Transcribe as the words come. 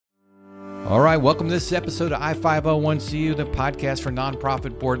All right, welcome to this episode of I501CU, the podcast for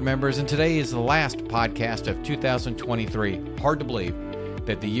nonprofit board members. And today is the last podcast of 2023. Hard to believe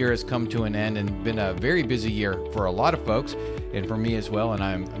that the year has come to an end and been a very busy year for a lot of folks and for me as well. And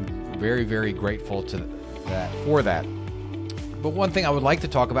I'm very, very grateful for that. But one thing I would like to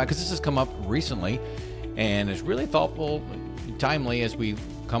talk about, because this has come up recently and is really thoughtful, timely as we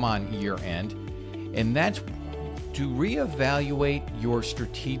come on year end, and that's to reevaluate your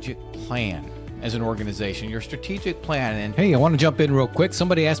strategic plan as an organization, your strategic plan. And hey, I want to jump in real quick.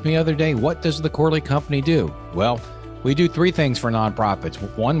 Somebody asked me the other day, what does the Corley Company do? Well, we do three things for nonprofits.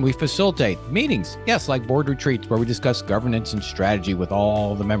 One, we facilitate meetings, yes, like board retreats where we discuss governance and strategy with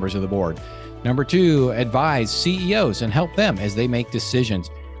all the members of the board. Number two, advise CEOs and help them as they make decisions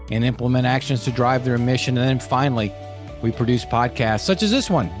and implement actions to drive their mission. And then finally, we produce podcasts such as this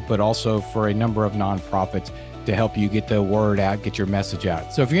one, but also for a number of nonprofits to help you get the word out, get your message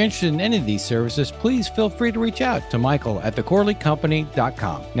out. So if you're interested in any of these services, please feel free to reach out to Michael at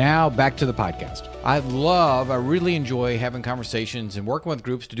thecorleycompany.com. Now back to the podcast. I really enjoy having conversations and working with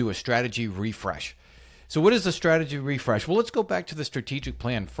groups to do a strategy refresh. So what is the strategy refresh? Well, let's go back to the strategic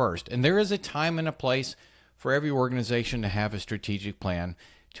plan first. And there is a time and a place for every organization to have a strategic plan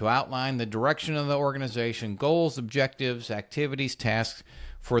to outline the direction of the organization, goals, objectives, activities, tasks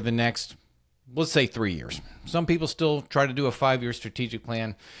for the next, let's say 3 years. Some people still try to do a 5-year strategic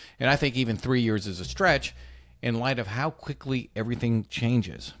plan, and I think even 3 years is a stretch in light of how quickly everything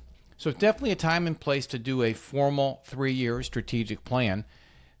changes. So it's definitely a time and place to do a formal 3-year strategic plan.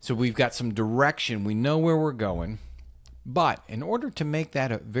 So we've got some direction, we know where we're going. But in order to make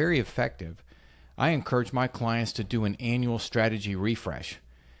that very effective, I encourage my clients to do an annual strategy refresh.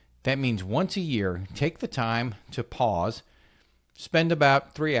 That means once a year, take the time to pause, spend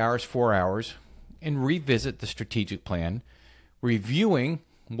about 3 hours, 4 hours, and revisit the strategic plan, reviewing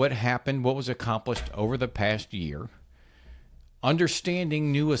what happened, what was accomplished over the past year,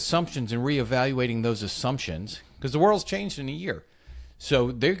 understanding new assumptions and reevaluating those assumptions, because the world's changed in a year.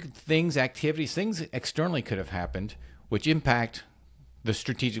 So there are things, activities, things externally could have happened which impact the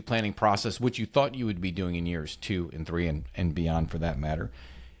strategic planning process, which you thought you would be doing in years 2 and 3 and beyond for that matter.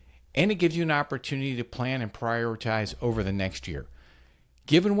 And it gives you an opportunity to plan and prioritize over the next year.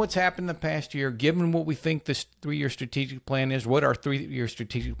 Given what's happened in the past year, given what we think this 3-year strategic plan is, what our 3-year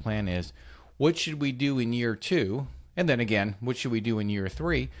strategic plan is, what should we do in year 2? And then again, what should we do in year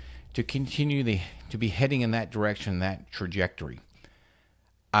 3 to continue to be heading in that direction, that trajectory?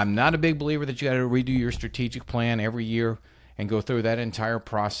 I'm not a big believer that you got to redo your strategic plan every year and go through that entire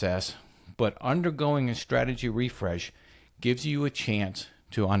process, but undergoing a strategy refresh gives you a chance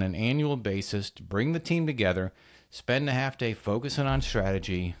to, on an annual basis, to bring the team together, spend a half day focusing on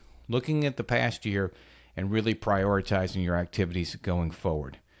strategy, looking at the past year, and really prioritizing your activities going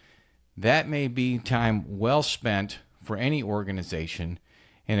forward. That may be time well spent for any organization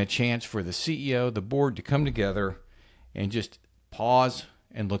and a chance for the CEO, the board to come together and just pause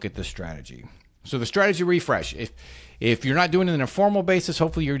and look at the strategy. So the strategy refresh, if you're not doing it on a formal basis,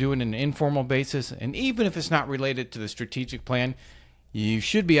 hopefully you're doing it on an informal basis. And even if it's not related to the strategic plan, you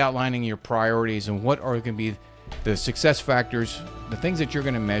should be outlining your priorities and what are going to be the success factors, the things that you're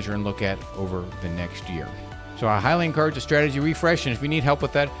going to measure and look at over the next year. So I highly encourage a strategy refresh, and if you need help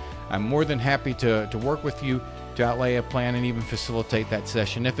with that, I'm more than happy to work with you to outlay a plan and even facilitate that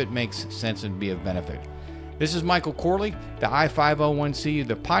session if it makes sense and be of benefit. This is Michael Corley, the I501CU,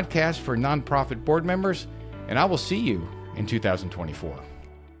 the podcast for nonprofit board members, and I will see you in 2024.